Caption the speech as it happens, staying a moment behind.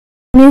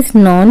Is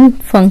non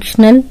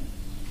functional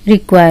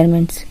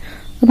requirements.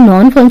 अब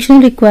non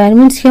functional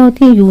requirements क्या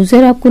होती है,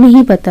 यूजर आपको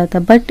नहीं बताता,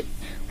 बट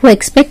वो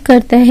एक्सपेक्ट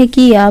करता है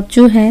कि आप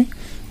जो है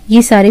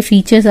ये सारे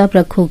फीचर्स आप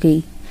रखोगे।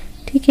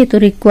 ठीक है, तो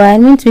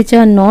requirements which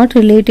are not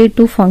related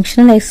to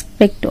functional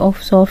aspect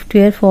of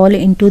software fall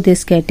into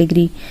this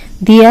category.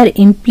 They are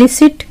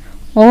implicit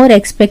और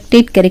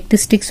expected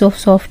characteristics of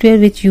software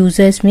which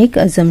users make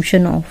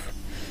assumption of.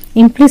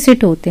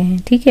 Implicit होते हैं,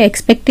 ठीक है,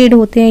 एक्सपेक्टेड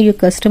होते हैं, ये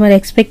कस्टमर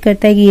एक्सपेक्ट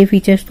करता है कि ये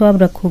फीचर्स तो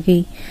आप रखोगे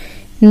ही।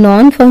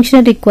 Non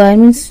functional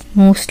requirements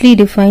mostly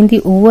define the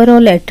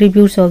overall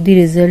attributes of the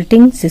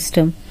resulting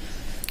system.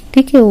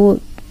 ठीक है, वो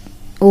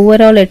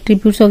overall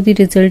attributes of the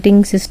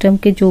resulting system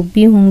के जो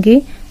भी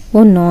होंगे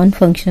वो नॉन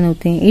फंक्शनल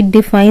होते हैं। It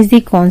defines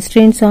the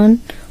constraints on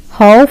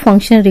how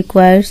functional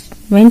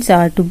requirements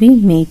are to be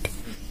met.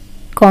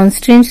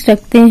 Constraints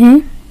रखते हैं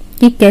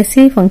कि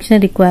कैसे फंक्शनल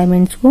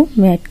रिक्वायरमेंट्स को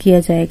मेट किया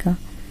जाएगा।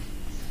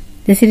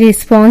 जैसे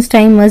response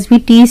time must be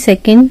T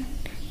second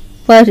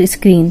पर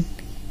स्क्रीन।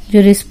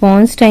 जो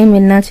रिस्पॉन्स टाइम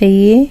मिलना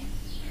चाहिए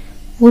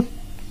वो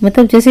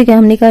मतलब जैसे कि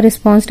हमने कहा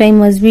response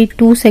time must be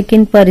 2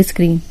 second पर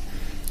स्क्रीन,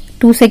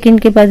 2 सेकेंड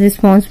के बाद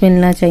रिस्पॉन्स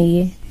मिलना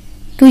चाहिए।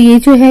 तो ये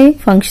जो है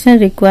फंक्शनल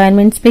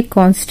रिक्वायरमेंट्स पे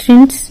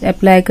कॉन्स्टेंट्स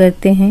अप्लाई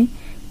करते हैं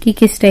कि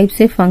किस टाइप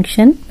से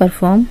फंक्शन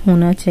परफॉर्म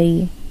होना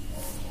चाहिए।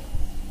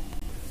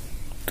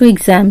 तो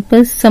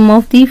examples, some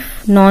of the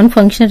non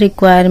functional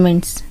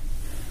requirements,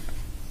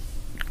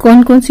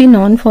 कौन कौन सी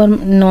नॉन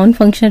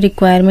फंक्शनल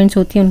रिक्वायरमेंट्स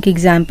होती हैं उनके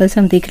एग्जाम्पल्स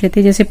हम देख लेते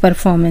हैं। जैसे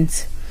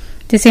परफॉर्मेंस,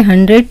 जैसे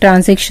 100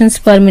 ट्रांजैक्शंस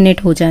पर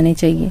मिनट हो जाने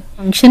चाहिए।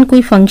 फंक्शन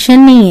कोई फंक्शन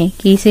नहीं है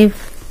कि इसे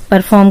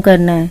परफॉर्म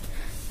करना है,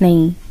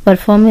 नहीं।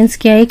 परफॉर्मेंस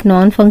क्या है, एक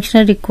नॉन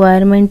फंक्शनल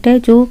रिक्वायरमेंट है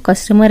जो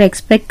कस्टमर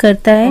एक्सपेक्ट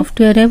करता है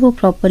सॉफ्टवेयर है वो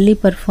प्रॉपरली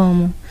परफॉर्म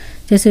हो।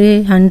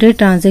 जैसे 100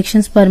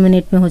 ट्रांजैक्शंस पर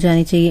मिनट में हो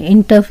जानी चाहिए।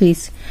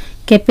 Interface,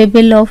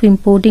 capable of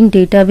importing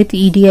data with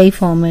EDI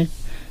format,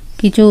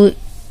 कि जो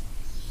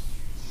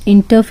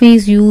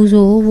इंटरफेस यूज हो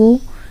वो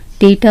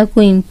डेटा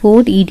को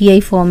इंपोर्ट ईडीआई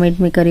फॉर्मेट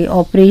में करे।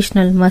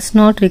 Operational, must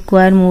not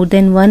require more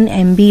than 1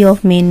 MB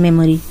of main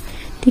memory.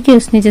 ठीक है,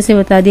 उसने जैसे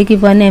बता दिया कि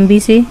 1 MB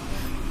से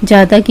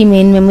ज्यादा की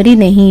मेन मेमोरी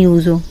नहीं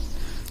यूज हो।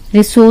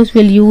 Resource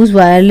will use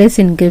wireless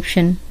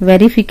encryption.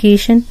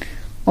 Verification,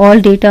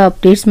 all data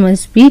updates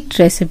must be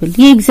traceable.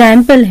 ये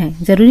एग्जाम्पल है,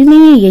 जरूरी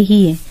नहीं है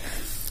यही है।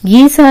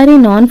 ये सारे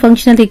नॉन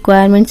फंक्शनल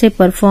रिक्वायरमेंट्स है।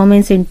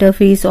 Performance,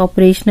 interface,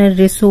 operational,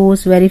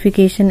 resource,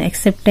 verification,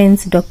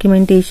 acceptance,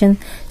 documentation,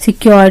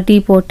 security,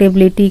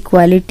 portability,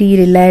 quality,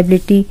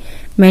 reliability,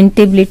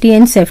 maintainability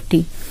and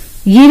safety.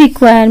 ये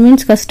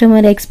रिक्वायरमेंट्स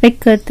कस्टमर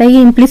एक्सपेक्ट करता है,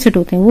 ये इम्प्लिसिट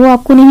होते हैं। वो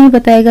आपको नहीं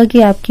बताएगा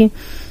कि आपके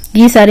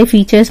ये सारे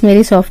फीचर्स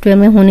मेरे सॉफ्टवेयर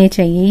में होने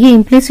चाहिए, ये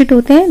इम्प्लिसिट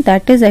होते हैं,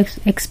 that is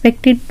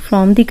expected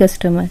from the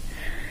customer.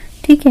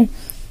 ठीक है,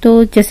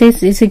 तो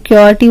जैसे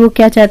सिक्योरिटी, वो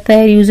क्या चाहता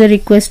है, user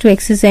request to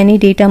access any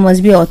data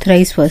must be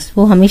authorise first.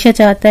 वो हमेशा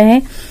चाहता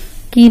है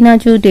कि ना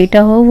जो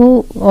डेटा हो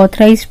वो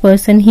ऑथराइज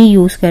पर्सन ही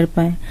यूज कर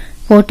पाए।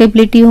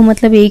 पोर्टेबिलिटी हो,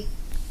 मतलब एक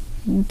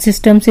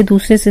सिस्टम से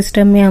दूसरे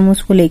सिस्टम में हम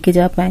उसको लेके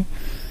जा पाए।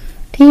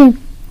 ठीक है,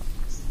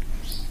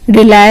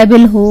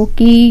 रिलायबल हो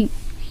कि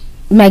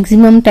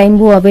मैक्सिमम टाइम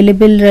वो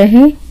अवेलेबल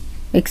रहे,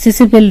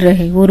 एक्सेसिबल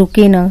रहे, वो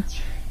रुके ना।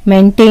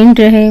 मेंटेन्ड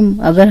रहे,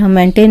 अगर हम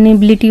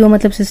मेंटेनेबिलिटी हो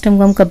मतलब सिस्टम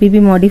को हम कभी भी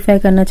मॉडिफाई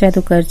करना चाहे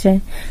तो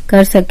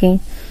कर सकें।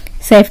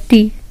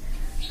 सेफ्टी,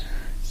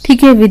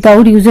 ठीक है,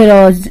 विदाउट यूजर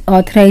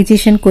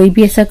ऑथराइजेशन कोई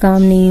भी ऐसा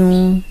काम नहीं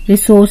हो।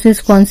 रिसोर्सेज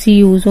कौन सी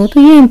यूज हो,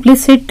 तो ये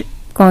इम्प्लिसिट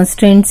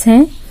कॉन्स्टेंट्स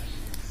हैं।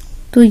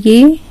 तो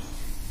ये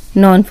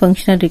नॉन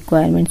फंक्शनल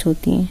रिक्वायरमेंट्स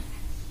होती हैं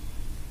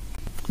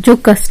जो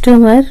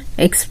कस्टमर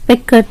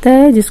एक्सपेक्ट करता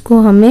है,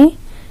 जिसको हमें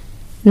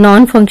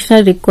नॉन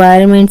फंक्शनल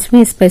रिक्वायरमेंट्स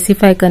में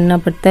स्पेसिफाई करना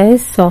पड़ता है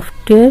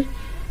सॉफ्टवेयर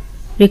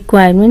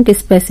रिक्वायरमेंट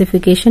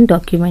स्पेसिफिकेशन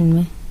डॉक्यूमेंट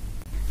में।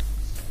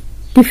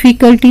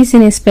 Difficulties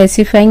in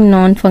specifying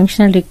non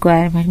functional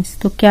requirements,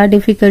 तो क्या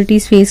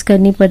डिफिकल्टीज फेस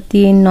करनी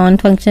पड़ती है इन नॉन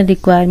फंक्शनल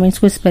रिक्वायरमेंट्स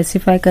को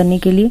स्पेसिफाई करने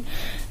के लिए।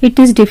 It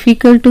is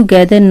difficult to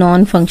gather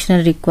non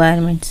functional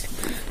requirements.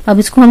 अब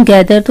इसको हम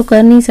गैदर तो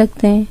कर नहीं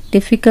सकते हैं,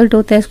 डिफिकल्ट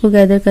होता है इसको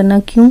गैदर करना।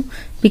 क्यों?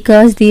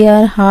 Because they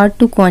are hard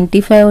to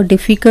quantify और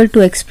difficult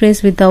to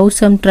express without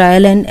some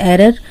trial and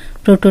error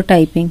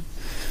prototyping.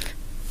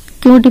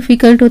 क्यों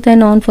डिफिकल्ट होता है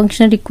नॉन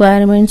फंक्शनल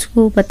रिक्वायरमेंट्स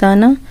को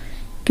बताना?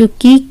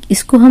 क्योंकि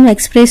इसको हम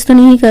एक्सप्रेस तो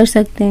नहीं कर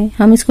सकते हैं,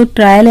 हम इसको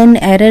ट्रायल एंड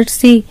एरर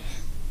से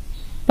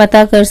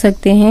पता कर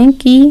सकते हैं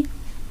कि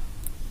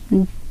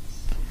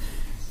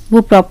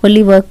वो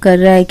प्रॉपरली वर्क कर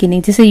रहा है कि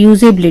नहीं। जैसे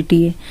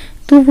यूजेबिलिटी है,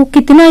 तो वो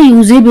कितना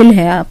यूजेबल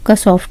है आपका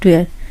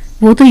सॉफ्टवेयर,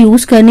 वो तो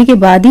यूज करने के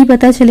बाद ही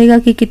पता चलेगा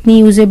कि कितनी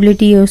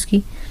यूजेबिलिटी है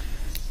उसकी।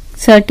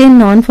 Certain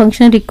non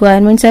functional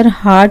requirements are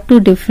hard to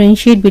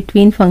differentiate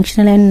between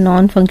functional and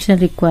non functional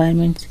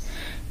requirements.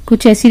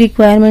 कुछ ऐसी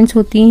रिक्वायरमेंट्स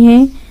होती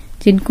हैं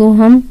जिनको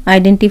हम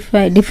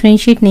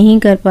डिफरेंशिएट नहीं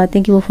कर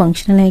पाते कि वो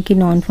फंक्शनल है कि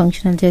नॉन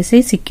फंक्शनल।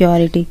 जैसे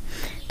सिक्योरिटी,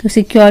 तो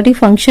सिक्योरिटी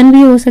फंक्शन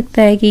भी हो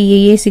सकता है कि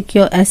ये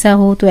सिक्योर ऐसा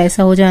हो तो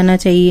ऐसा हो जाना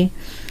चाहिए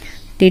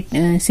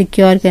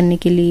सिक्योर करने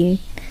के लिए।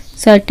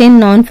 Certain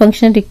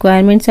non-functional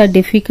requirements are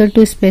difficult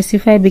to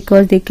specify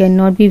because they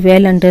cannot be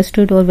well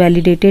understood or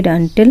validated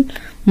until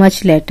much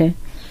later.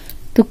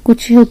 तो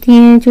कुछ होती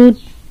हैं जो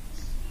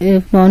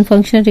नॉन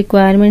फंक्शनल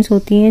रिक्वायरमेंट्स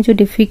होती हैं जो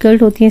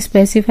डिफिकल्ट होती हैं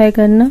स्पेसिफाई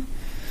करना,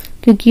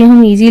 क्योंकि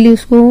हम इजीली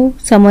उसको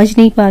समझ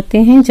नहीं पाते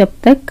हैं। जब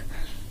तक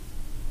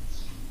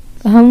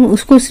हम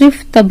उसको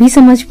सिर्फ तभी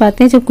समझ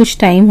पाते हैं जब कुछ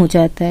टाइम हो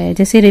जाता है,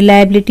 जैसे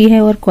रिलायबिलिटी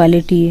है और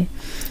क्वालिटी है।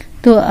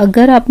 तो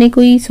अगर आपने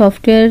कोई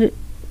सॉफ्टवेयर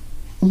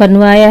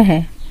बनवाया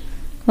है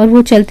और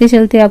वो चलते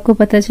चलते आपको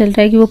पता चल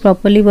रहा है कि वो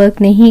प्रॉपरली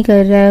वर्क नहीं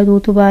कर रहा है, वो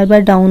तो बार बार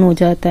डाउन हो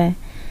जाता है,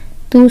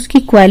 तो उसकी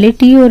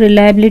क्वालिटी और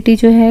रिलायबिलिटी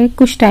जो है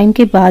कुछ टाइम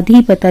के बाद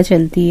ही पता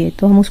चलती है।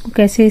 तो हम उसको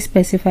कैसे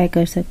स्पेसिफाई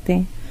कर सकते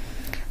हैं?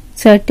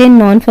 सर्टेन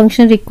नॉन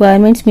फंक्शनल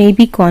रिक्वायरमेंट्स में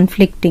बी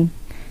कॉन्फ्लिक्टिंग।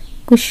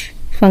 कुछ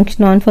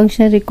नॉन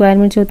फंक्शनल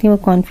रिक्वायरमेंट्स होती हैं वो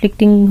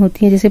कॉन्फ्लिक्टिंग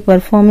होती हैं, जैसे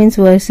परफॉर्मेंस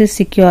वर्सेस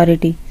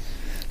सिक्योरिटी।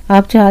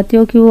 आप चाहते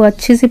हो कि वो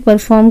अच्छे से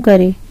परफॉर्म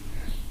करे,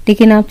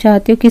 लेकिन आप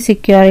चाहते हो कि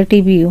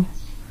सिक्योरिटी भी हो,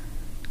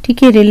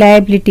 ठीक है,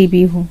 रिलायबिलिटी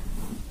भी हो।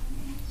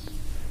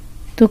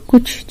 तो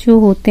कुछ जो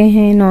होते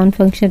हैं नॉन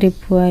फंक्शनल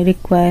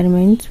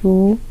रिक्वायरमेंट्स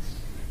वो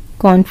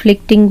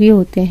कॉन्फ्लिक्टिंग भी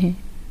होते हैं,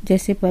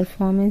 जैसे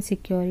परफॉर्मेंस,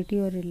 सिक्योरिटी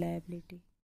और रिलायबिलिटी।